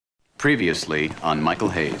Previously on Michael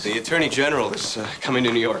Hayes. The Attorney General is coming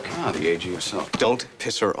to New York. Ah, the AG herself. Don't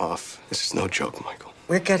piss her off. This is no joke, Michael.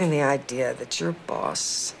 We're getting the idea that your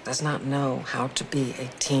boss does not know how to be a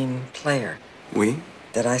team player. We?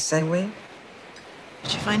 Did I say we?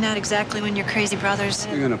 Did you find out exactly when your crazy brothers...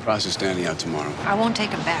 We're gonna process Danny out tomorrow. I won't take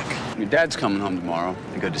him back. Your dad's coming home tomorrow.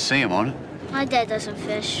 Be good to see him, won't it? My dad doesn't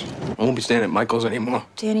fish. I won't be staying at Michael's anymore.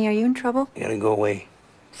 Danny, are you in trouble? You gotta go away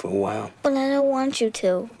for a while. But I don't want you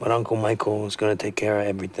to. But Uncle Michael is gonna take care of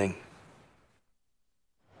everything.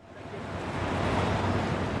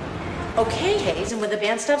 Okay, Hayes, and when the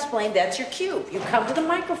band stops playing, that's your cue. You come to the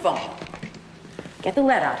microphone. Get the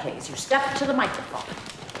lead out, Hayes. You step to the microphone.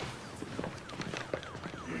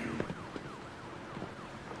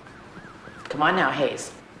 Come on now,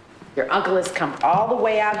 Hayes. Your uncle has come all the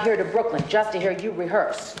way out here to Brooklyn just to hear you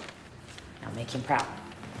rehearse. Now make him proud.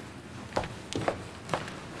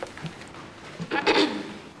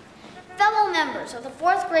 Fellow members of the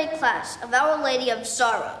 4th grade class of Our Lady of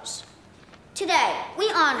Sorrows, today we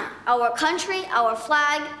honor our country, our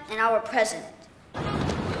flag, and our president.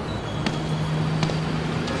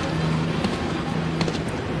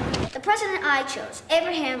 The president I chose,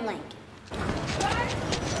 Abraham Lincoln.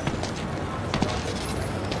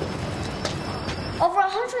 Over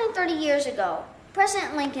 130 years ago,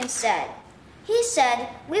 President Lincoln said,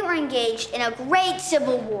 we were engaged in a great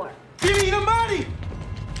civil war. Give me the money!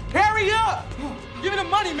 Hurry up! Give me the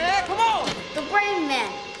money, man, come on! The brave men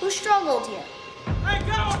who struggled here. Hey,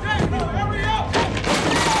 go, hurry up!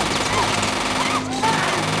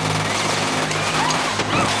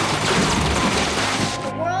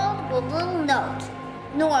 The world will little note,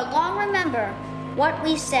 nor long remember what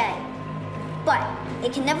we say, but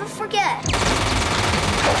it can never forget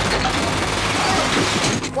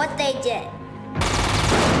what they did.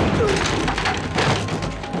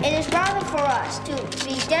 It is rather for us to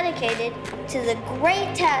be dedicated to the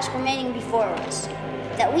great task remaining before us,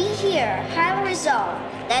 that we here have resolved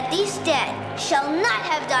that these dead shall not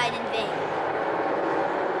have died in vain.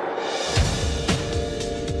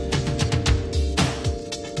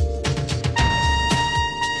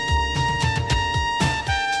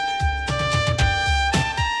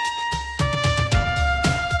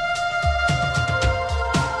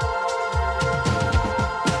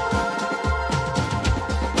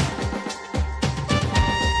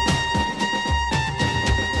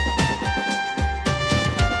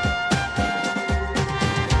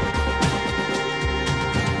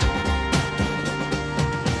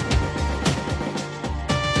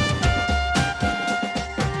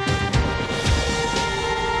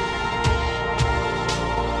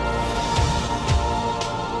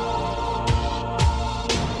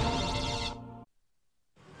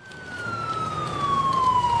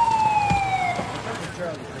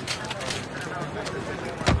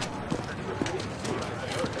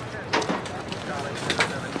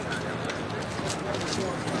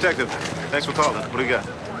 Detective, thanks for calling. What do you got?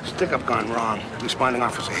 Stick-up gone wrong. Responding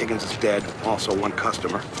officer Higgins is dead. Also, one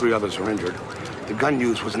customer. 3 others are injured. The gun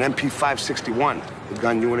used was an MP561. The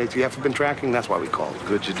gun you and ATF have been tracking, that's why we called.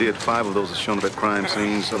 Good you did. 5 of those are shown up at crime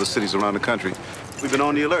scenes, other cities around the country. We've been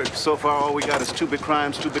on the alert. So far, all we got is 2 big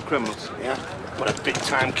crimes, 2 big criminals. Yeah? What a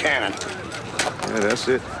big-time cannon. Yeah, that's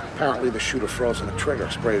it. Apparently, the shooter froze on the trigger,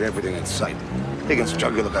 sprayed everything in sight. Higgins'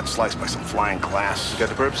 jugular got sliced by some flying glass. You got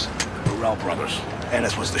the perps? Burrell brothers.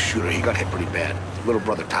 Ennis was the shooter. He got hit pretty bad. Little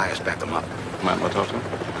brother Tyus backed him up. Might want to talk to him?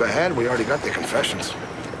 Go ahead. We already got their confessions.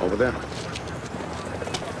 Over there.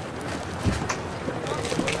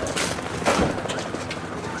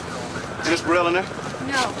 Is Miss Burrell in there?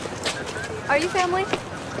 No. Are you family?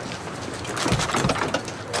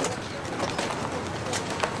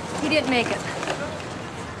 He didn't make it.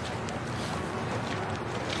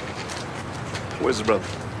 Where's the brother?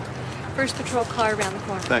 First patrol car around the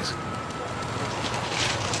corner. Thanks.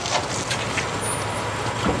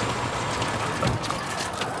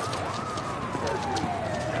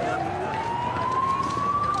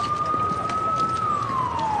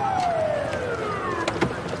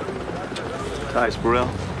 Tyus Burrell.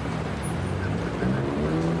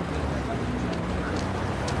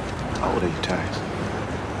 How old are you, Tyus?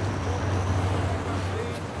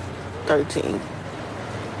 13.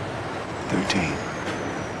 13.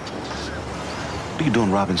 What are you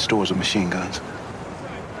doing robbing stores with machine guns?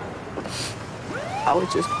 I was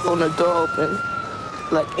just on the door open,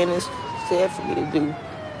 like Ennis said for me to do.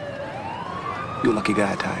 You're a lucky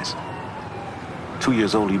guy, Tyus. 2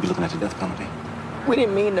 years older, you'd be looking at the death penalty. We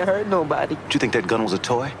didn't mean to hurt nobody. Did you think that gun was a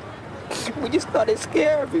toy? We just thought it'd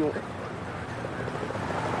scare everyone.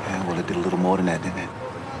 Yeah, well, it did a little more than that, didn't it?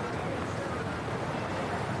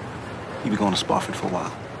 You be going to Spofford for a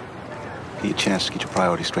while. Give you a chance to get your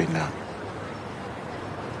priorities straightened out.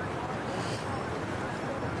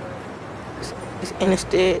 Is Ennis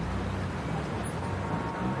dead?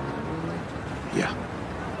 Yeah.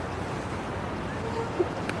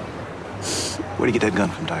 Where'd you get that gun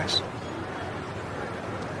from, Dice?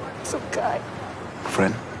 Some guy.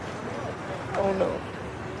 Friend? I don't know.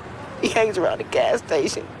 He hangs around the gas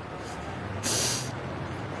station.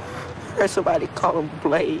 Heard somebody call him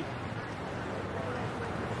Blade.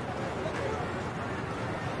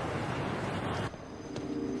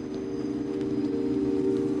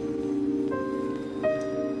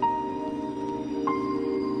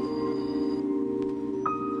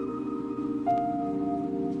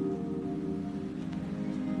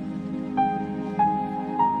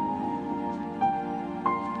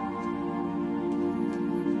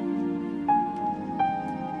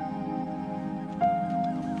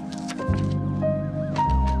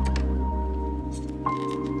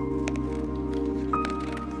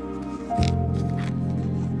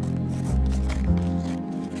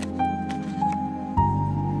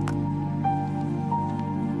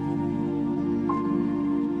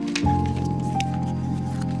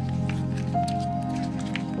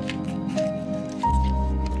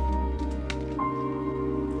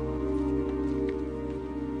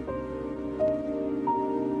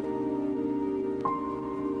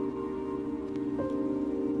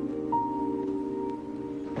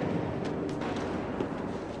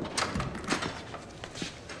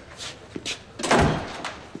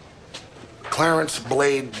 Clarence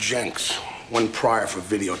Blade Jenks, one prior for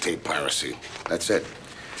videotape piracy. That's it.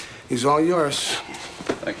 He's all yours.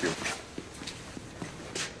 Thank you.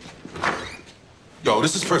 Yo,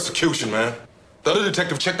 this is persecution, man. The other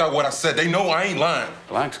detective checked out what I said. They know I ain't lying.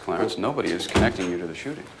 Relax, Clarence. Nobody is connecting you to the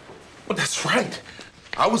shooting. Well, that's right.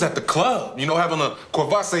 I was at the club, you know, having a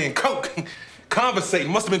Corvasse and Coke.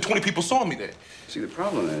 Conversating. Must have been 20 people saw me there. See, the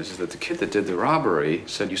problem is that the kid that did the robbery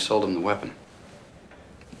said you sold him the weapon.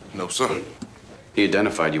 No, sir. He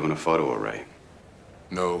identified you in a photo array.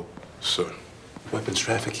 No, sir. Weapons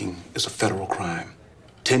trafficking is a federal crime.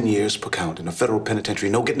 10 years per count in a federal penitentiary.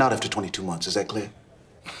 No getting out after 22 months. Is that clear?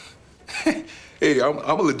 Hey, I'm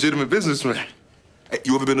a legitimate businessman. Hey,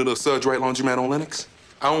 you ever been to the Surge Right Laundromat on Lenox?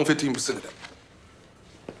 I own 15% of that.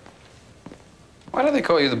 Why do they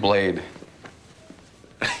call you the Blade?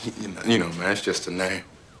 you know, man, it's just a name.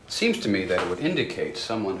 Seems to me that it would indicate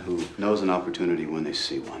someone who knows an opportunity when they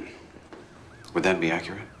see one. Would that be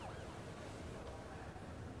accurate?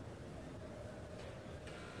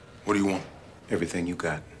 What do you want? Everything you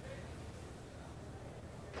got.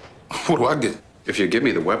 What do I get? If you give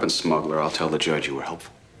me the weapons smuggler, I'll tell the judge you were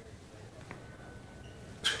helpful.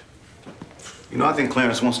 You know, I think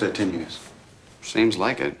Clarence wants that 10 years. Seems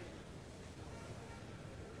like it.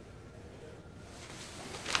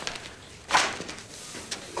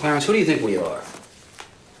 Clarence, who do you think we are?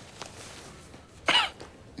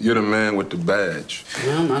 You're the man with the badge.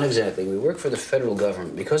 Well, not exactly. We work for the federal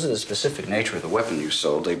government. Because of the specific nature of the weapon you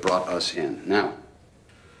sold, they brought us in. Now,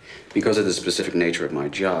 because of the specific nature of my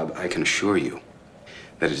job, I can assure you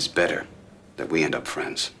that it is better that we end up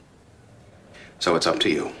friends. So it's up to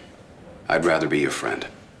you. I'd rather be your friend.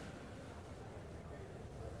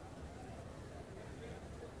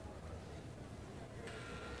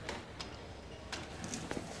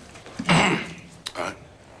 All right.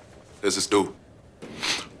 There's this dude.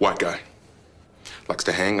 White guy. Likes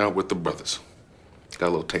to hang out with the brothers. Got a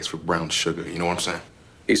little taste for brown sugar, you know what I'm saying?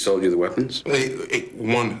 He sold you the weapons? Hey,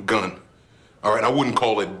 one gun. All right, I wouldn't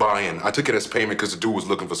call it buying. I took it as payment because the dude was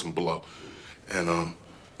looking for some blow. And,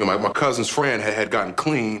 you know, my cousin's friend had gotten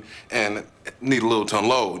clean and needed a little to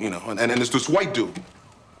unload, you know. And there's this white dude,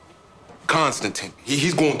 Constantine.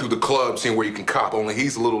 He's going through the club, seeing where you can cop, only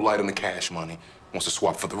he's a little light on the cash money. Wants to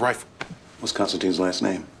swap for the rifle. What's Constantine's last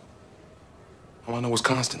name? All I know is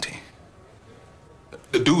Constantine.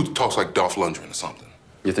 The dude talks like Dolph Lundgren or something.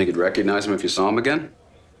 You think you'd recognize him if you saw him again?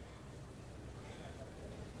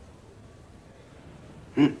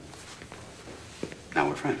 Now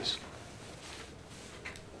we're friends.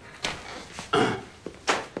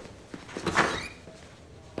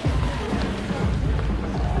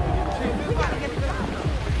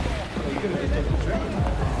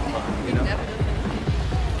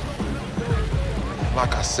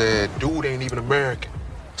 Like I said, dude ain't even American.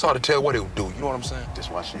 It's hard to tell what he'll do, you know what I'm saying? Just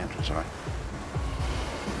watch the entrance, all right?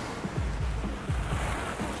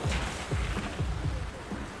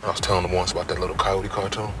 I was telling him once about that little coyote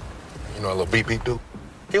cartoon. You know, that little beep beep dude?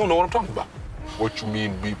 He don't know what I'm talking about. What you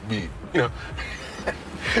mean beep beep? You know,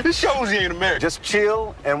 this shows he ain't American. Just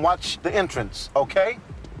chill and watch the entrance, okay?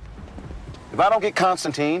 If I don't get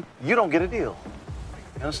Constantine, you don't get a deal.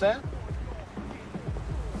 You understand?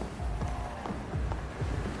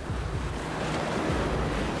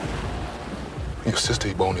 Your sister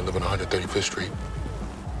Ebony live on 135th Street.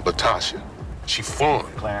 Latasha. She fun.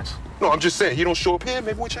 Clarence. No, I'm just saying, he don't show up here.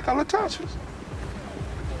 Maybe we check out Latasha's.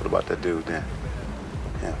 What about that dude then?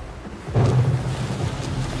 Yeah.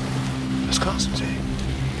 That's Constantine.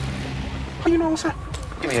 How you know what's that?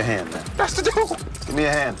 Give me a hand, man. That's the dude. Give me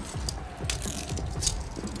a hand.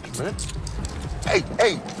 Man. Hey,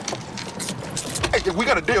 hey. Hey, we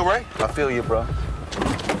got a deal, right? I feel you, bro.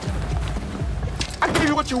 I gave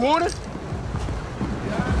you what you wanted.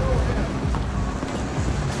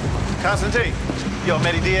 Constantine. Yo,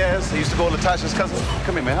 Matty Diaz. He used to go to Latasha's cousin.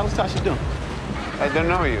 Come here, man. How's Latasha doing? I don't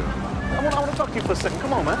know you. I want to talk to you for a second.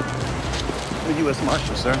 Come on, man. I'm a U.S.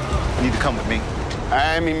 Marshal, sir. You need to come with me.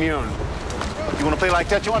 I am immune. You want to play like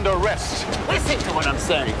that, you're under arrest. Listen to what I'm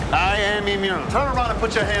saying. I am immune. Turn around and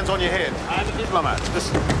put your hands on your head. I'm a diplomat.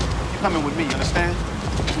 Listen, you're coming with me, you understand?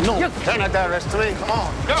 No. You cannot arrest me. Come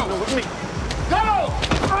on. Go. Come with me. Go!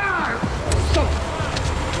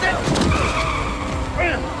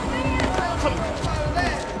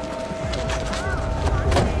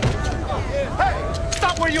 Hey,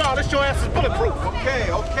 stop where you are. This your ass is bulletproof. Okay.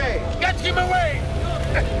 Get him away!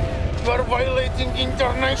 You are violating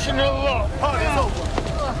international law. Party's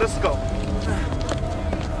over. Let's go.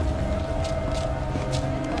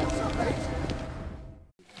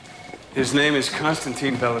 His name is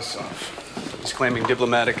Konstantin Belisov. He's claiming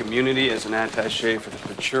diplomatic immunity as an attaché for the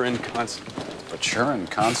Pachurian consulate. Pachurian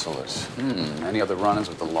consulate? Any other run-ins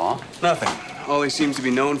with the law? Nothing. All he seems to be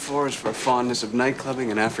known for is for a fondness of nightclubbing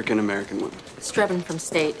and African-American women. Strebin from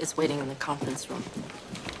State is waiting in the conference room.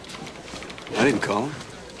 I didn't call him.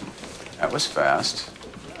 That was fast.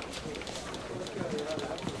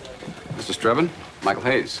 Mr. Strebin, Michael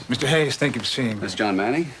Hayes. Mr. Hayes, thank you for seeing me. This John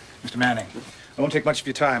Manning? Mr. Manning, I won't take much of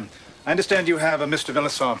your time. I understand you have a Mr.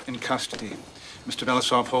 Belisov in custody. Mr.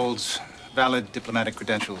 Belisov holds valid diplomatic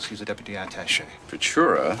credentials. He's a deputy attaché.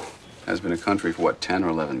 Pachura has been in country for, what, 10 or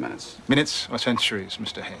 11 minutes? Minutes or centuries,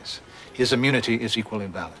 Mr. Hayes. His immunity is equally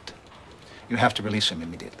valid. You have to release him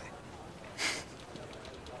immediately.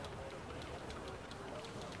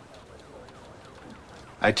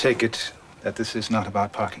 I take it that this is not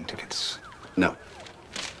about parking tickets. No.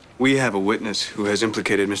 We have a witness who has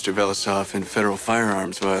implicated Mr. Belisov in federal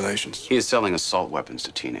firearms violations. He is selling assault weapons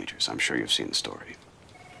to teenagers. I'm sure you've seen the story.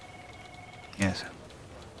 Yes.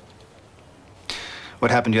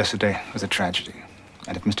 What happened yesterday was a tragedy.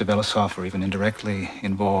 And if Mr. Belisov were even indirectly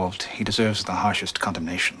involved, he deserves the harshest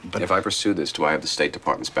condemnation. But if I pursue this, do I have the State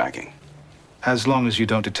Department's backing? As long as you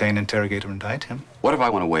don't detain, interrogate, or indict him. What if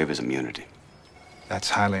I want to waive his immunity?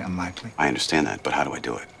 That's highly unlikely. I understand that, but how do I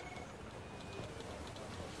do it?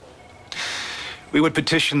 We would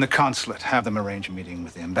petition the consulate, have them arrange a meeting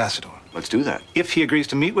with the ambassador. Let's do that. If he agrees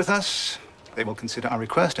to meet with us, they will consider our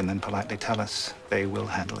request and then politely tell us they will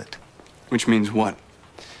handle it. Which means what?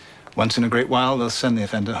 Once in a great while, they'll send the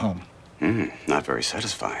offender home. Not very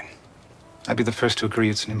satisfying. I'd be the first to agree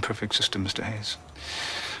it's an imperfect system, Mr. Hayes.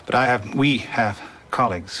 But we have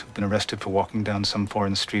colleagues who've been arrested for walking down some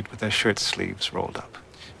foreign street with their shirt sleeves rolled up.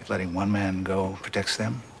 If letting one man go protects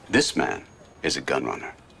them... This man is a gun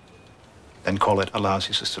runner. Then call it a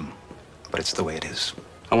lousy system. But it's the way it is.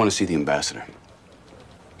 I want to see the ambassador.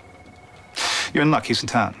 You're in luck. He's in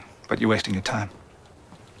town. But you're wasting your time.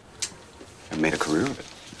 I've made a career of it.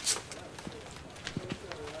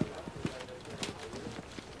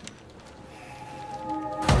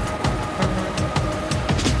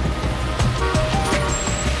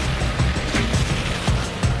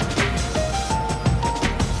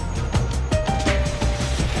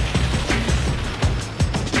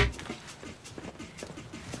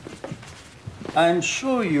 I'm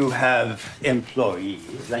sure you have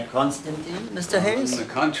employees like Constantine, Mr. Hayes? On the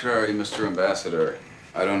contrary, Mr. Ambassador,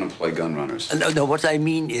 I don't employ gun runners. No, what I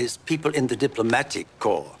mean is people in the diplomatic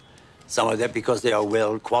corps. Some are there because they are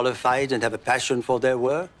well qualified and have a passion for their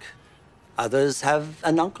work. Others have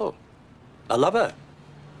an uncle, a lover,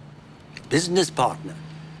 business partner.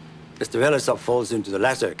 Mr. Belisov falls into the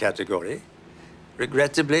latter category.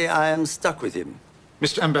 Regrettably, I am stuck with him.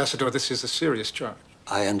 Mr. Ambassador, this is a serious charge.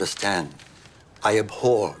 I understand. I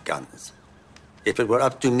abhor guns. If it were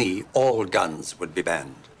up to me, all guns would be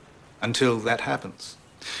banned. Until that happens.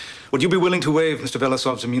 Would you be willing to waive Mr.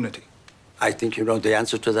 Belisov's immunity? I think you know the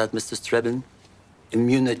answer to that, Mr. Strebin.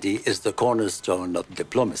 Immunity is the cornerstone of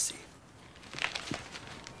diplomacy.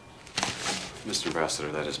 Mr.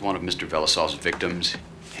 Ambassador, that is one of Mr. Belisov's victims,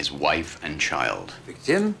 his wife and child.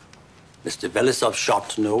 Victim? Mr. Belisov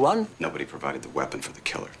shot no one? Nobody provided the weapon for the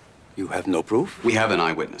killer. You have no proof? We have an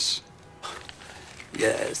eyewitness.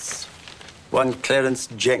 Yes. One Clarence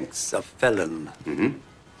Jenks, a felon.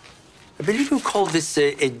 I believe you call this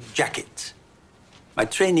a jacket. My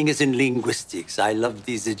training is in linguistics. I love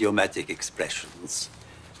these idiomatic expressions.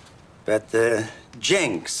 But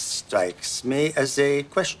Jenks strikes me as a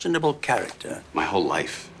questionable character. My whole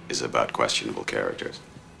life is about questionable characters.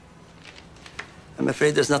 I'm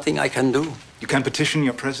afraid there's nothing I can do. You can petition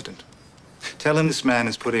your president. Tell him this man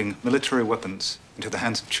is putting military weapons into the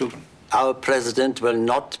hands of children. Our president will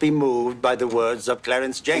not be moved by the words of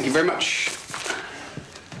Clarence Jenks. Thank you very much.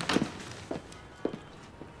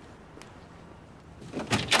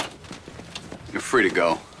 You're free to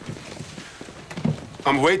go.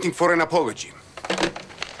 I'm waiting for an apology.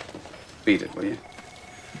 Beat it, will you?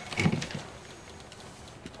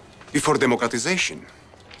 Before democratization,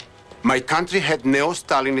 my country had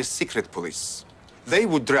neo-Stalinist secret police. They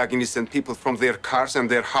would drag innocent people from their cars and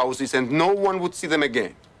their houses, and no one would see them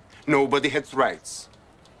again. Nobody had rights.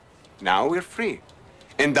 Now we're free.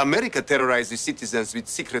 And America terrorizes citizens with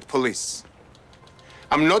secret police.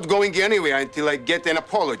 I'm not going anywhere until I get an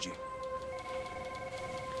apology.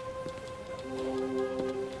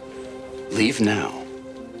 Leave now,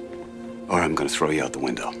 or I'm gonna throw you out the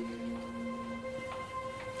window.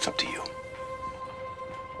 It's up to you.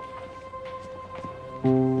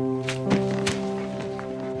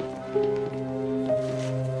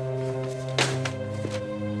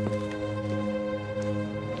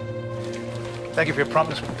 Thank you for your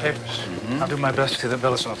promptness with the papers. I'll do my best to get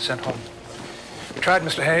Belisov sent home. We tried,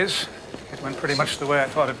 Mr. Hayes. It went pretty much the way I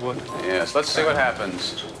thought it would. Yes, let's see what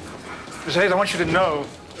happens. Mr. Hayes, I want you to know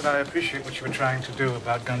that I appreciate what you were trying to do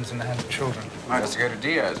about guns in the hands of children. Investigator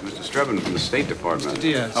Diaz, Mr. Streben from the State Department. Mr.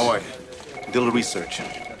 Diaz. How are you? Did a little research.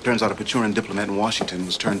 Turns out a Paturan diplomat in Washington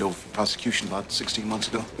was turned over for prosecution about 16 months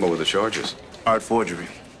ago. What were the charges? Art forgery.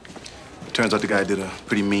 Turns out the guy did a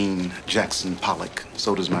pretty mean Jackson Pollock.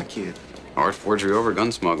 So does my kid. Art forgery over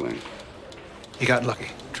gun smuggling. He got lucky.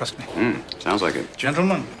 Trust me. Sounds like it.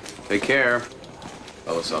 Gentlemen. Take care.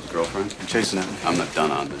 Belisov's girlfriend. I'm chasing at me. I'm not done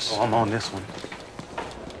on this. Oh, I'm on this one.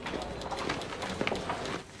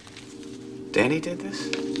 Danny did this?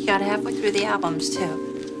 He got halfway through the albums,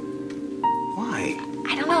 too. Why?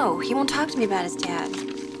 I don't know. He won't talk to me about his dad.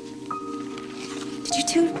 Did you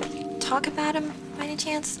two talk about him by any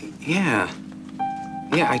chance? Yeah.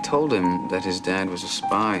 Yeah, I told him that his dad was a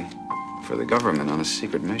spy for the government on a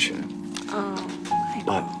secret mission. Oh, I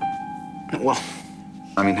know. But, well,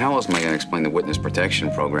 I mean, how else am I going to explain the witness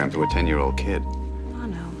protection program to a 10-year-old kid?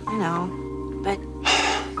 I know. But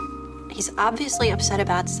he's obviously upset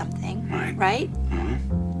about something, right?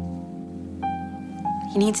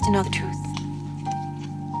 He needs to know the truth.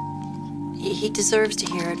 He deserves to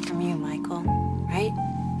hear it from you, Michael, right?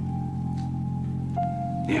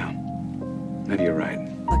 Yeah. Maybe you're right.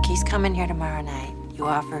 Look, he's coming here tomorrow night. You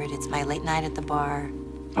offered. It's my late night at the bar.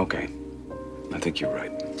 Okay. I think you're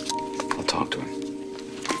right. I'll talk to him.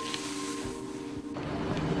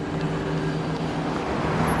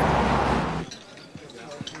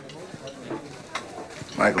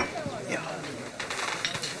 Michael. Yeah.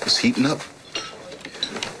 It's heating up.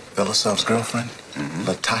 Belisov's girlfriend,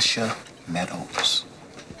 Latasha Meadows,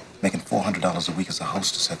 making $400 a week as a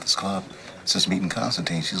hostess at this club. Since meeting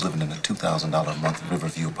Constantine, she's living in a $2,000 a month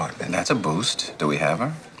Riverview apartment. That's a boost. Do we have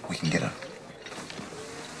her? We can get her.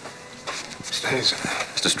 Mr. Hayes.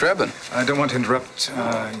 Mr. Streben. I don't want to interrupt.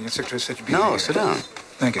 Your secretary said you'd be No, here. sit down.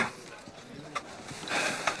 Thank you.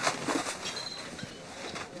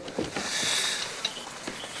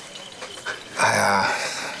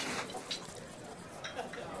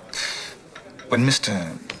 When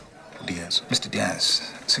Mr. Diaz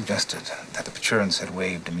suggested that the Pachurans had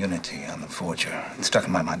waived immunity on the forger, it struck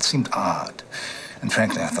in my mind. It seemed odd. And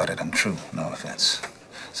frankly, I thought it untrue. No offense.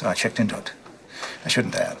 So I checked into it. I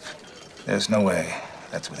shouldn't have. There's no way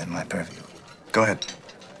that's within my purview. Go ahead.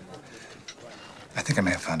 I think I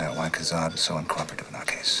may have found out why Kazad was so uncooperative in our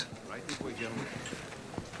case.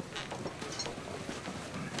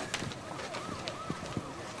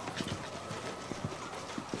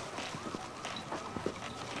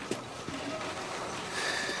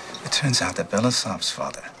 It turns out that Belisov's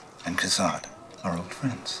father and Kazad are old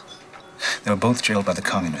friends. They were both jailed by the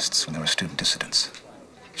communists when they were student dissidents.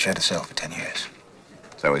 Shared a cell for 10 years.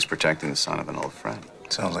 So he's protecting the son of an old friend.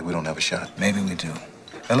 Sounds like we don't have a shot. Maybe we do.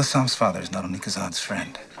 Belisov's father is not only Kazad's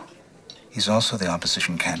friend, he's also the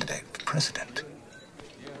opposition candidate for president.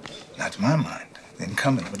 Now, to my mind, the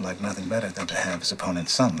incumbent would like nothing better than to have his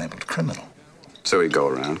opponent's son labeled criminal. So he'd go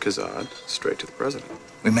around Kazad straight to the president.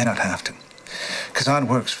 We may not have to. Kazad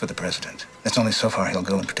works for the president. That's only so far he'll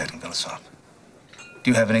go in protecting Belisov.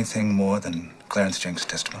 Do you have anything more than Clarence Jenks'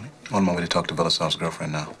 testimony? On my way to talk to Belisov's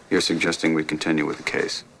girlfriend now. You're suggesting we continue with the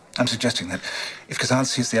case? I'm suggesting that if Kazad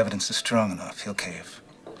sees the evidence is strong enough, he'll cave.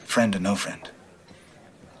 Friend or no friend.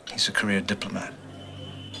 He's a career diplomat,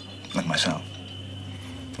 like myself.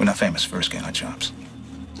 We're not famous for risking our jobs.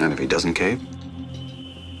 And if he doesn't cave?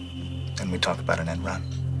 Then we talk about an end run.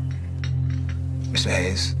 Mr.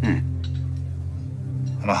 Hayes, I'm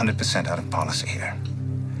 100% out of policy here.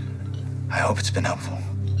 I hope it's been helpful.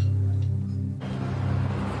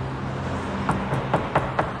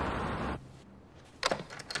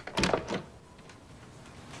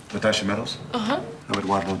 Natasha Meadows? Uh-huh. I'm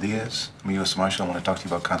Eduardo Diaz. I'm a U.S. Marshal. I want to talk to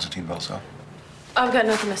you about Constantine Belousov. I've got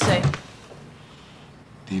nothing to say.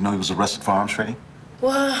 Do you know he was arrested for arms trading?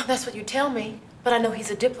 Well, that's what you tell me. But I know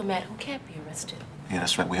he's a diplomat who can't be arrested. Yeah,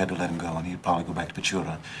 that's right. We had to let him go, and he'd probably go back to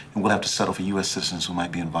Pechura. And we'll have to settle for U.S. citizens who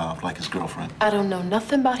might be involved, like his girlfriend. I don't know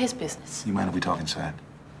nothing about his business. You mind if we talk inside?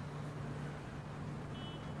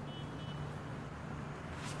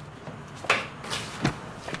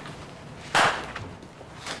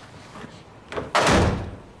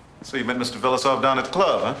 So you met Mr. Belousov down at the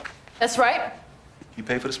club, huh? That's right. You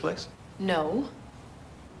pay for this place? No.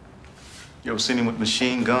 You ever seen him with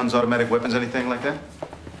machine guns, automatic weapons, anything like that?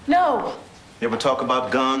 No. You ever talk about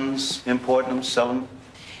guns, importing them, selling them?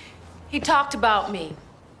 He talked about me.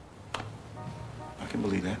 I can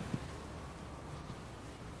believe that.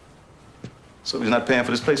 So if he's not paying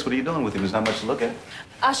for this place, what are you doing with him? There's not much to look at.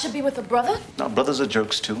 I should be with a brother? No, brothers are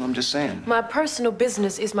jerks, too. I'm just saying. My personal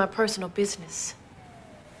business is my personal business.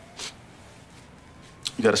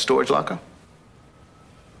 You got a storage locker?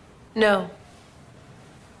 No.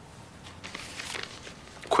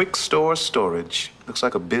 Quick store storage. Looks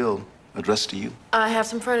like a bill addressed to you. I have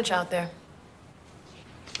some furniture out there.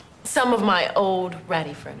 Some of my old,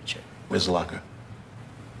 ratty furniture. Where's the locker?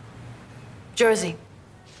 Jersey.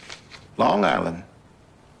 Long Island.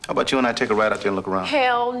 How about you and I take a ride out there and look around?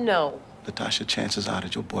 Hell no. Natasha, chances are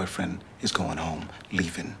that your boyfriend is going home,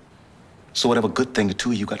 leaving. So whatever good thing the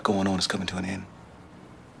two of you got going on is coming to an end.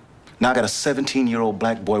 Now I got a 17-year-old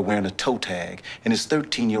black boy wearing a toe tag and his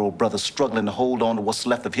 13-year-old brother struggling to hold on to what's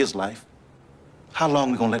left of his life. How long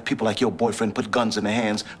are we gonna let people like your boyfriend put guns in the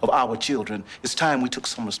hands of our children? It's time we took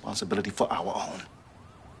some responsibility for our own.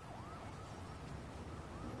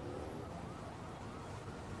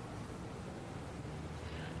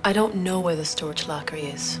 I don't know where the storage locker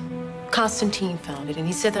is. Constantine found it, and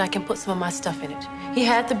he said that I can put some of my stuff in it. He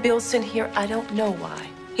had the bill sent here. I don't know why.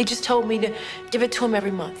 He just told me to give it to him every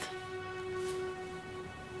month.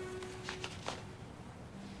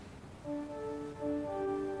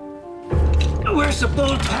 We're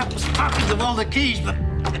supposed to have copies of all the keys, but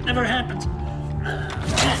it never happens.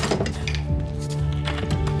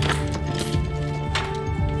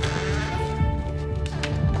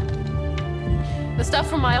 The stuff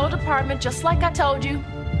from my old apartment, just like I told you.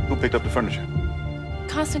 Who picked up the furniture?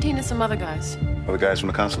 Constantine and some other guys. Other guys from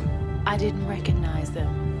the consulate? I didn't recognize them.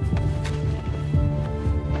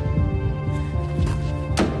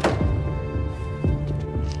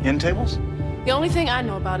 End tables? The only thing I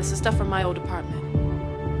know about is the stuff from my old apartment.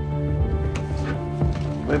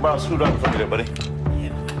 Let me borrow a screwdriver from you there, buddy.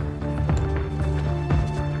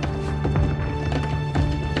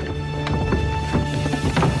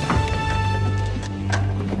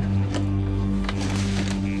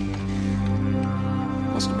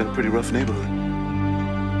 Must have been a pretty rough neighborhood.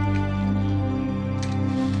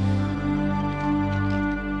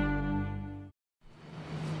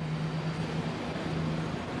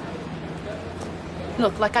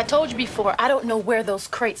 Look, like I told you before, I don't know where those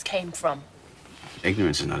crates came from.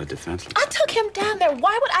 Ignorance is not a defense. I took him down there.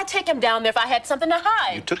 Why would I take him down there if I had something to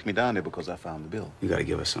hide? You took me down there because I found the bill. You gotta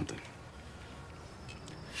give us something.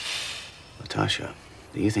 Natasha,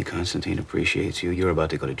 do you think Constantine appreciates you? You're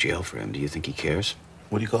about to go to jail for him. Do you think he cares?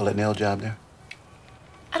 What do you call that nail job there?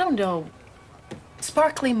 I don't know.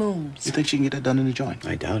 Sparkly moons. You think she can get that done in the joint?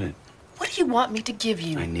 I doubt it. What do you want me to give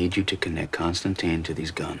you? I need you to connect Constantine to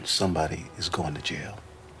these guns. Somebody is going to jail.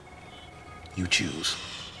 You choose.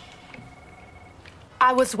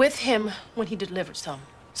 I was with him when he delivered some.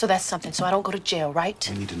 So that's something, so I don't go to jail, right?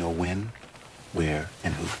 We need to know when, where,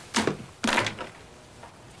 and who.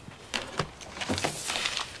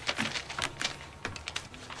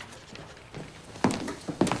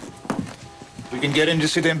 We can get in to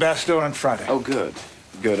see the ambassador on Friday. Oh, good.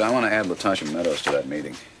 Good. I want to add Latasha Meadows to that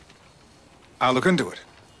meeting. I'll look into it.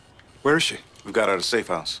 Where is she? We've got her at a safe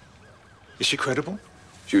house. Is she credible?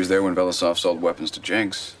 She was there when Belousov sold weapons to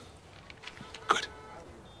Jenks.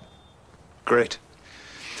 Great.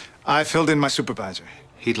 I filled in my supervisor.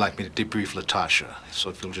 He'd like me to debrief Latasha, so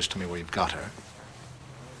if you'll just tell me where you've got her.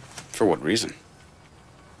 For what reason?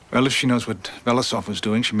 Well, if she knows what Belousov was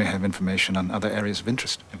doing, she may have information on other areas of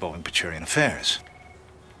interest involving Pechurian affairs.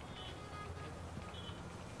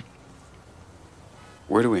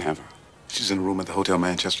 Where do we have her? She's in a room at the Hotel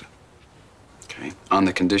Manchester. Okay. On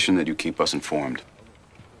the condition that you keep us informed.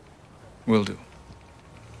 Will do.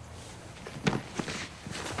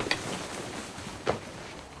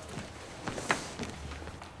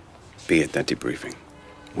 Be at that debriefing.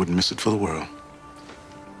 Wouldn't miss it for the world.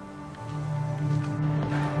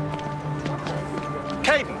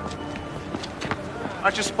 Caden!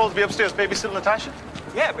 Aren't you supposed to be upstairs babysitting Natasha?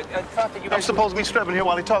 Yeah, but I thought that you guys... I'm supposed to be strapping here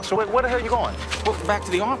while he talks, so where the hell are you going? Well, back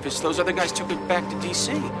to the office. Those other guys took it back to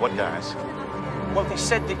D.C. What guys? Well, they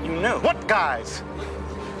said that you knew. What guys?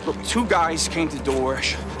 Look, two guys came to the door,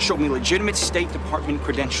 showed me legitimate State Department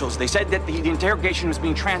credentials. They said that the interrogation was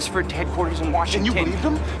being transferred to headquarters in Washington. And you believed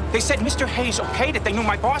them? They said Mr. Hayes okayed it. They knew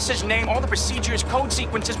my boss's name, all the procedures, code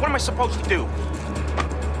sequences. What am I supposed to do?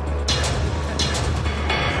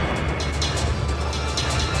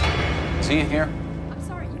 See you here? I'm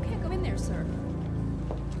sorry, you can't go in there, sir.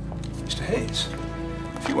 Mr. Hayes,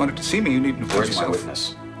 if you wanted to see me, you needn't have Where's yourself. my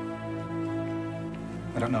witness?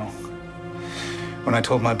 I don't know. When I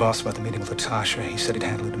told my boss about the meeting with Natasha, he said he'd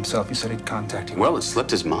handle it himself. He said he'd contact you. Well, it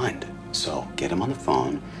slipped his mind. So get him on the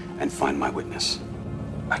phone and find my witness.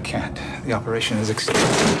 I can't. The operation is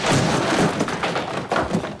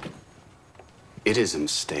It is a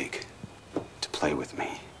mistake to play with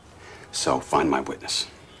me. So find my witness.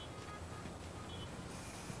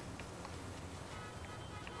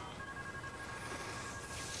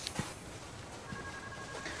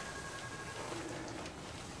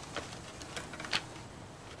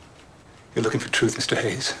 You're looking for truth, Mr.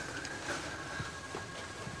 Hayes.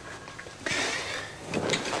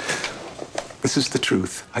 This is the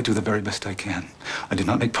truth. I do the very best I can. I do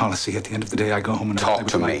not make policy. At the end of the day, I go home and I play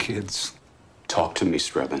with my kids. Talk to me,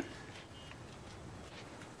 Strebin.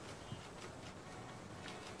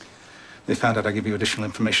 They found out I gave you additional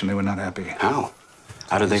information. They were not happy. How?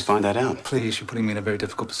 How did they find that out? Please, you're putting me in a very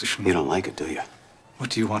difficult position. You don't like it, do you? What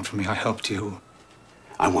do you want from me? I helped you.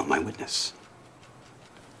 I want my witness.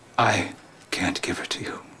 I can't give her to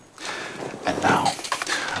you. And now,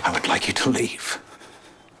 I would like you to leave.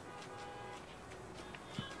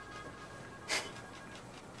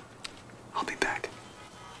 I'll be back.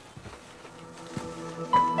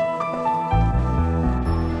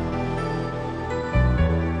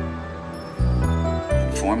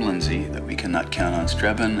 Inform Lindsay that we cannot count on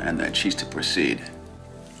Strebin and that she's to proceed.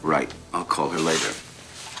 Right. I'll call her later.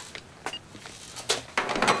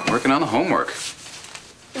 Working on the homework.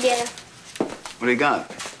 Yeah, What do you got?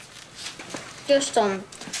 just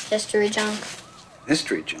history junk.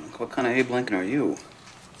 History junk? What kind of Abe Lincoln are you?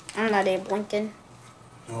 I'm not Abe Lincoln.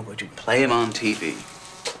 No, but you play him on TV.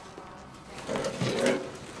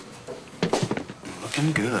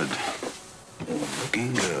 Looking good.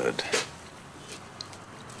 Looking good.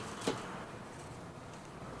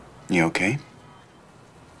 You okay?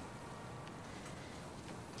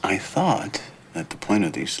 I thought that the point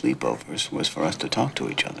of these sleepovers was for us to talk to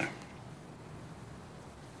each other.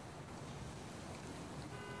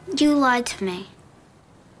 You lied to me.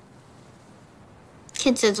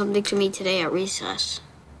 Kid said something to me today at recess.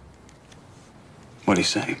 What'd he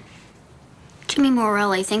say? Jimmy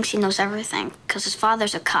Morelli thinks he knows everything because his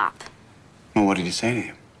father's a cop. Well, what did he say to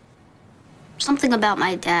you? Something about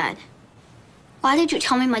my dad. Why did you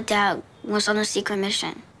tell me my dad was on a secret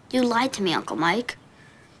mission? You lied to me, Uncle Mike.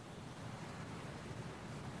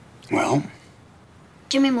 Well?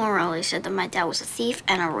 Jimmy Morelli said that my dad was a thief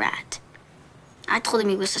and a rat. I told him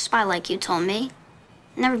he was a spy like you told me,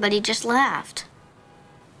 and everybody just laughed.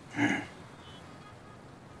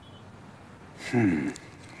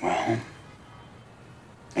 Well,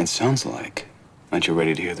 it sounds like that you're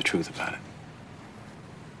ready to hear the truth about it.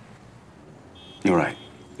 You're right.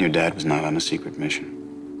 Your dad was not on a secret mission.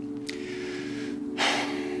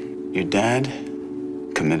 Your dad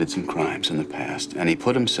committed some crimes in the past, and he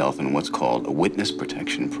put himself in what's called a witness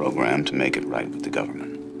protection program to make it right with the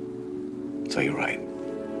government. So you're right.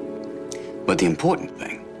 But the important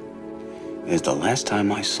thing is the last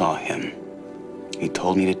time I saw him, he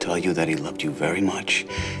told me to tell you that he loved you very much,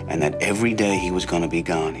 and that every day he was going to be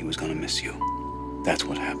gone, he was going to miss you. That's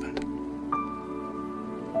what happened.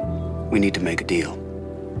 We need to make a deal.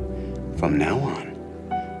 From now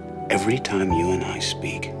on, every time you and I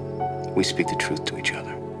speak, we speak the truth to each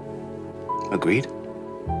other. Agreed?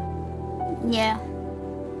 Yeah.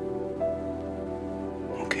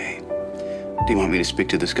 Okay. Do you want me to speak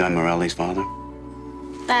to this guy Morelli's father?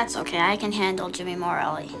 That's okay. I can handle Jimmy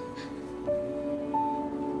Morelli.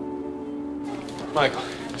 Michael,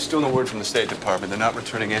 still no word from the State Department. They're not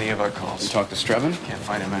returning any of our calls. You talk to Strebin? Can't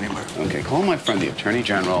find him anywhere. Okay, call my friend, the Attorney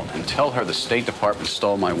General, and tell her the State Department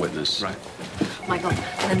stole my witness. Right. Michael,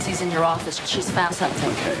 Lindsay's in your office. She's found something.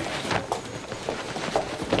 Okay.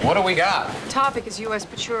 What do we got? Topic is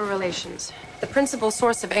U.S.-Pachura relations. The principal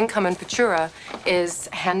source of income in Pachura is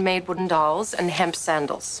handmade wooden dolls and hemp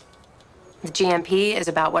sandals. The GMP is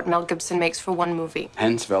about what Mel Gibson makes for one movie.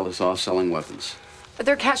 Hence Velasov selling weapons. But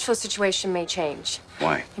their cash flow situation may change.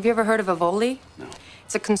 Why? Have you ever heard of Avoli? No.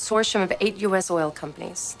 It's a consortium of 8 U.S. oil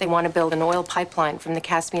companies. They want to build an oil pipeline from the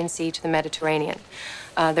Caspian Sea to the Mediterranean.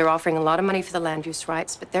 They're offering a lot of money for the land use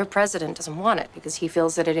rights, but their president doesn't want it because he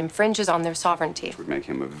feels that it infringes on their sovereignty. Which would make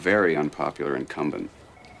him a very unpopular incumbent.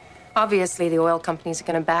 Obviously, the oil companies are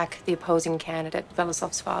going to back the opposing candidate,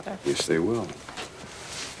 Velasov's father. Yes, they will.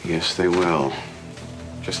 Yes, they will.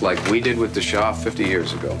 Just like we did with the Shah 50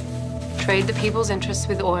 years ago. Trade the people's interests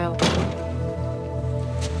with oil.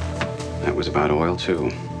 That was about oil,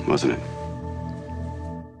 too, wasn't it?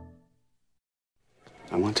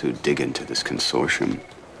 I want to dig into this consortium.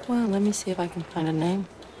 Well, let me see if I can find a name.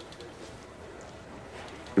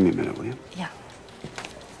 Give me a minute, will you? Yeah.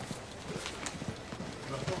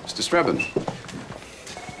 Mr. Strebin.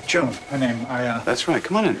 Joan, my name. That's right.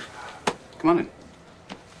 Come on in. Come on in.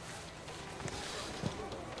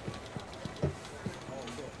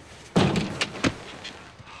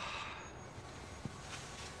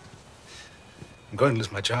 I'm going to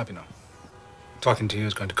lose my job, you know. Talking to you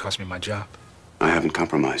is going to cost me my job. I haven't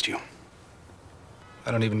compromised you.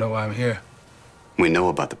 I don't even know why I'm here. We know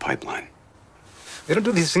about the pipeline. They don't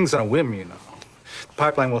do these things on a whim, you know. The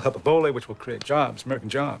pipeline will help Ebola, which will create jobs, American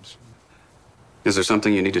jobs. Is there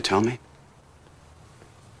something you need to tell me?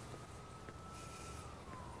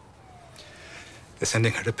 They're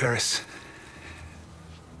sending her to Paris.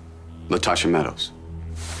 Latasha Meadows.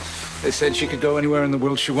 They said she could go anywhere in the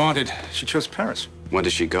world she wanted. She chose Paris. When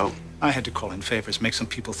does she go? I had to call in favors, make some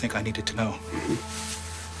people think I needed to know.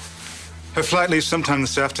 Her flight leaves sometime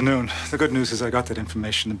this afternoon. The good news is I got that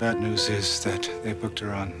information. The bad news is that they booked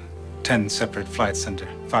her on 10 separate flights under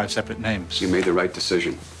 5 separate names. You made the right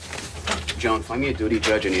decision. Joan, find me a duty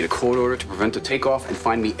judge. I need a court order to prevent the takeoff, and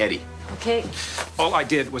find me Eddie. Okay. All I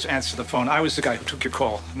did was answer the phone. I was the guy who took your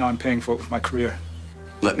call. Now I'm paying for it with my career.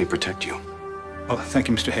 Let me protect you. Oh, thank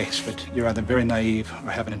you, Mr. Hayes, but you're either very naive or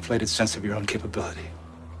have an inflated sense of your own capability.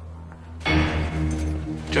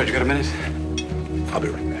 Judge, you got a minute? I'll be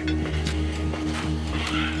right back.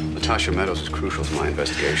 Latasha Meadows is crucial to my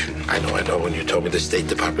investigation. I know. When you told me the State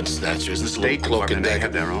Department snatchers, this State little cloak and Department, they dagger.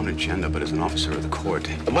 have their own agenda, but as an officer of the court.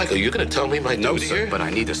 Michael, you're going to tell me my No, duty sir, here? but I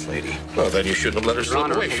need this lady. Well, then you shouldn't have let her Your slip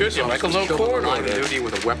Honor, away, should you, Michael? No children court line of order. duty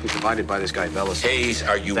with a weapon provided by this guy Velasov. Hayes,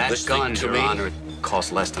 are you that listening gun, to Your me? Honor, it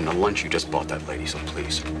costs less than the lunch you just bought that lady, so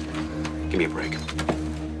please, give me a break.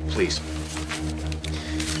 Please.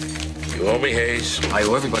 You owe me, Hayes. I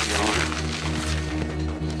owe everybody Your Honor.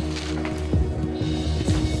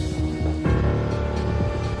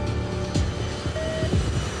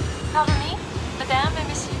 Pardon me, Madame et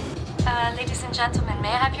Monsieur. Ladies and gentlemen, may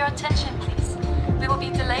I have your attention, please? We will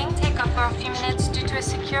be delaying takeoff for a few minutes due to a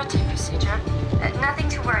security procedure. Nothing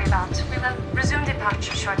to worry about. We will resume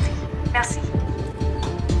departure shortly. Merci.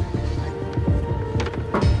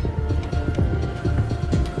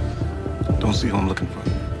 Don't see who I'm looking for.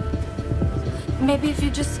 Maybe if you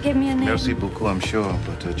just give me a name. Merci beaucoup, I'm sure,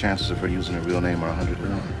 but the chances of her using her real name are 100 to 1.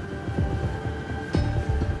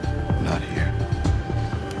 Not here.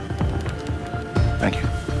 Thank you.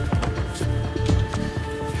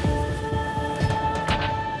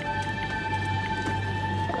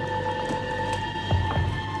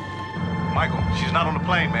 Michael, she's not on the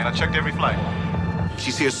plane, man. I checked every flight.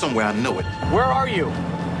 She's here somewhere, I know it. Where are you?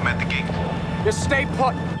 I'm at the gate. Just stay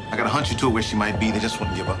put. I got a hunch or two of where she might be. They just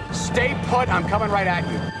wouldn't give up. Stay put. I'm coming right at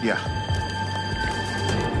you. Yeah.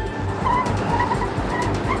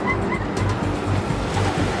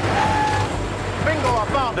 Bingo, I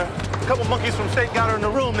found her. A couple monkeys from state got her in the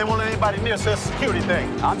room. They won't let anybody near, so it's a security thing.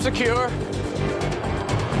 I'm secure.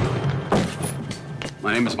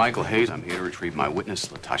 My name is Michael Hayes. I'm here to retrieve my witness,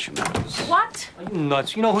 Latasha Meadows. What? Are you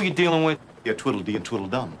nuts? You know who you're dealing with? Yeah, Twiddledee and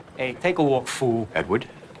Twiddledum. Hey, take a walk, fool. Edward?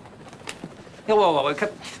 Hey, whoa.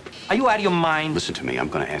 Are you out of your mind? Listen to me. I'm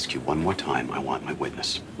going to ask you one more time. I want my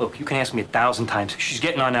witness. Look, you can ask me 1,000 times. She's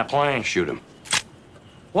getting on that plane. Shoot him.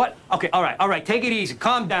 What? Okay, all right. Take it easy.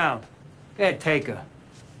 Calm down. Go ahead, take her.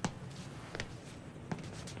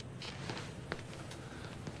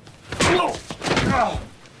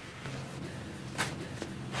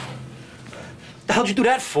 The hell'd you do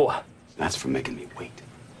that for? That's for making me wait.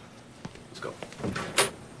 Let's go.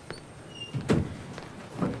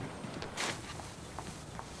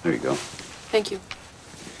 There you go. Thank you.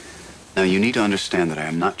 Now, you need to understand that I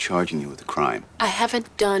am not charging you with a crime. I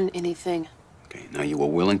haven't done anything. Okay, now you were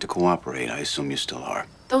willing to cooperate. I assume you still are.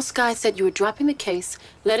 Those guys said you were dropping the case,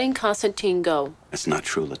 letting Constantine go. That's not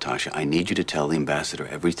true, Latasha. I need you to tell the ambassador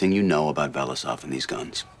everything you know about Velisov and these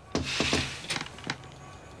guns.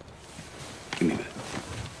 Give me a minute.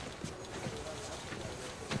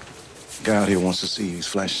 Guy out here wants to see you. He's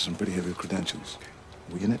flashing some pretty heavy credentials.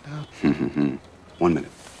 We in it now? 1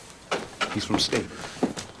 minute. He's from state.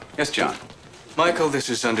 Yes, John. Michael, this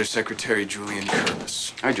is Undersecretary Julian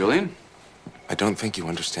Curtis. Hi, Julian. I don't think you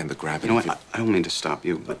understand the gravity. You know what? I don't mean to stop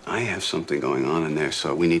you, but I have something going on in there,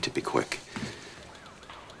 so we need to be quick.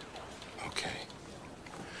 Okay.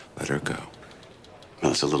 Let her go.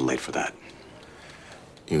 Well, it's a little late for that.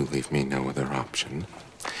 You leave me no other option.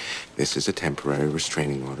 This is a temporary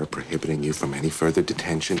restraining order prohibiting you from any further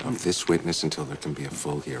detention of this witness until there can be a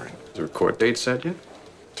full hearing. Is there a court date set yet?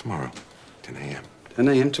 Tomorrow, 10 a.m. 10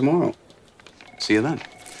 a.m. tomorrow. See you then.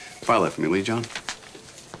 File that for me, will you, John?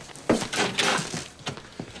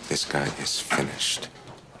 This guy is finished.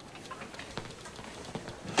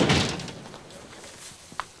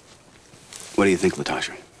 What do you think,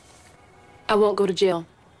 Latasha? I won't go to jail.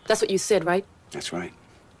 That's what you said, right? That's right.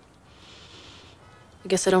 I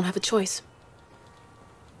guess I don't have a choice.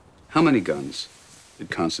 How many guns did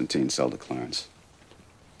Constantine sell to Clarence?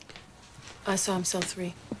 I saw him sell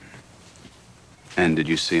 3. And did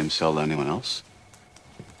you see him sell to anyone else?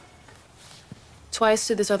 Twice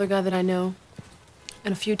to this other guy that I know,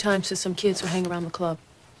 and a few times to some kids who hang around the club.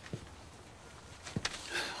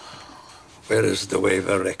 Where is the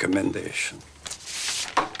waiver recommendation?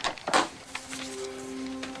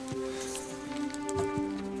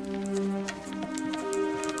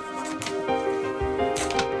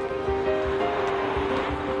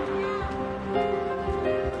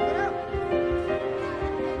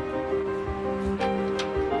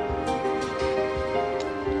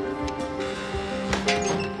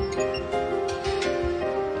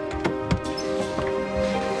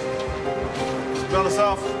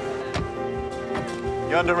 Velisov,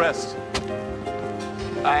 you're under arrest.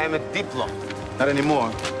 I am a diplomat. Not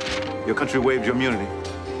anymore. Your country waived your immunity.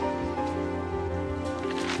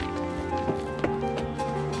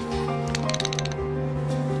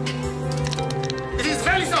 It is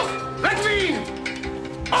Velisov! Let me in!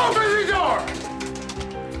 Open the door!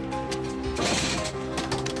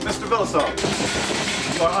 Mr.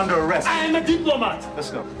 Velisov, you are under arrest. I am a diplomat!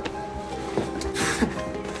 Let's go.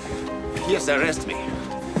 Yes, arrest me.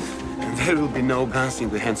 And there will be no guns in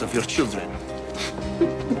the hands of your children.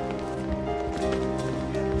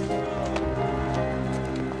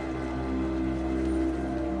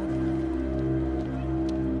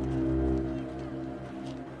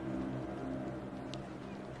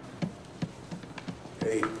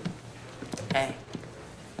 Hey. Hey.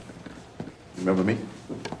 Remember me?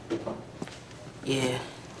 Yeah,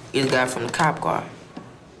 you're the guy from the cop car.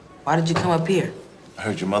 Why did you come up here? I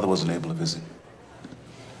heard your mother wasn't able to visit.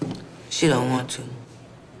 She don't want to.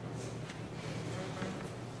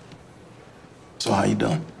 So how you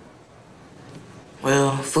doing?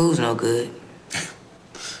 Well, food's no good.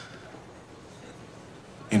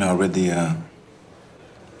 You know, I read the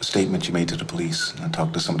statement you made to the police, and I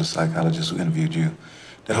talked to some of the psychologists who interviewed you.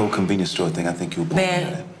 That whole convenience store thing, I think you'll be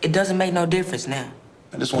Man, it doesn't make no difference now.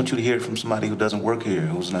 I just want you to hear it from somebody who doesn't work here,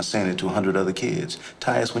 who's not saying it to 100 other kids.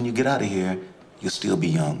 Tyus, when you get out of here, you'll still be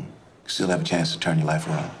young. You still have a chance to turn your life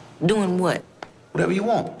around. Doing what? Whatever you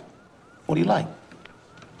want. What do you like?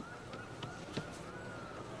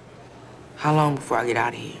 How long before I get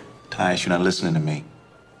out of here? Tyus, you're not listening to me.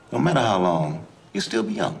 No matter how long, you'll still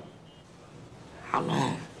be young. How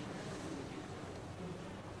long?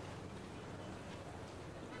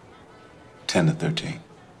 $10 to 13.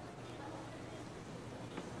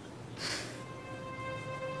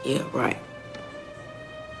 Yeah, right.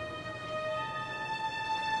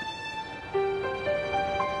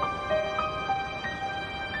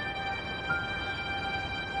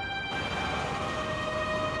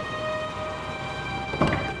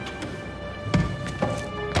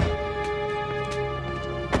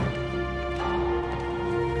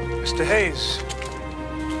 Mr. Hayes.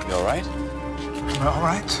 You all right? Am I all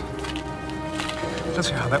right? I don't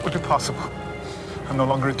see how that would be possible. I'm no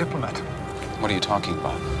longer a diplomat. What are you talking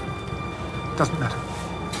about? Doesn't matter.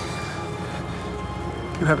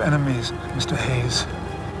 You have enemies, Mr. Hayes,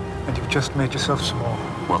 and you've just made yourself small.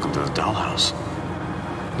 Welcome to the dollhouse.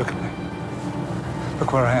 Look at me.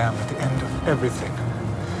 Look where I am at the end of everything.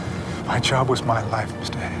 My job was my life,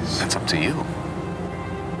 Mr. Hayes. That's up to you.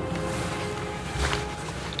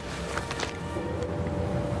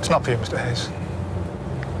 It's not for you, Mr. Hayes.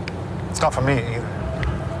 It's not for me either.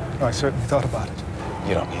 No, I certainly thought about it.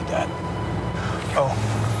 You don't need that. Oh,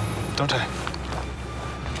 don't I?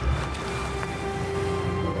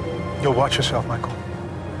 You'll watch yourself, Michael.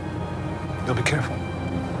 You'll be careful.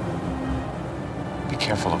 Be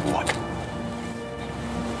careful of what?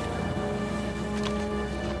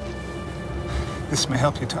 This may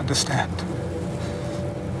help you to understand.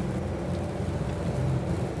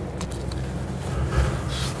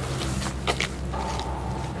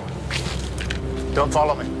 Don't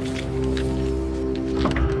follow me.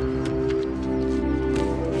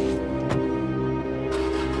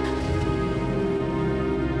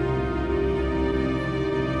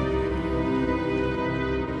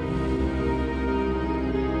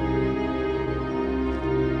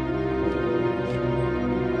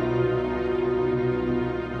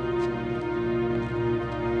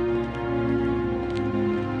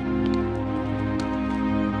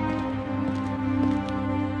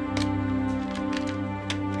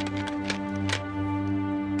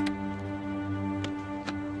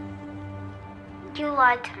 You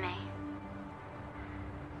lied to me.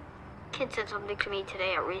 Kid said something to me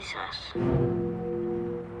today at recess.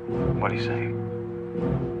 What do you say?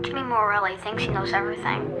 Jimmy Morelli thinks he knows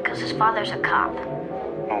everything because his father's a cop.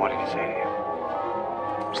 Well, what did he say to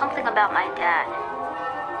you? Something about my dad.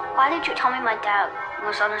 Why did you tell me my dad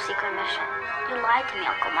was on a secret mission? You lied to me,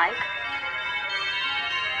 Uncle Mike.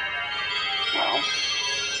 Well?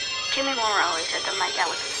 Jimmy Morelli said that my dad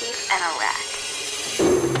was a thief and a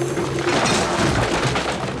rat.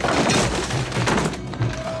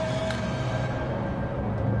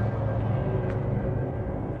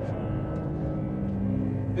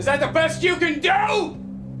 Is that the best you can do?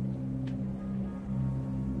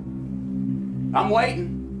 I'm waiting.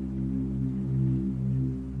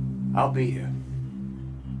 I'll be here.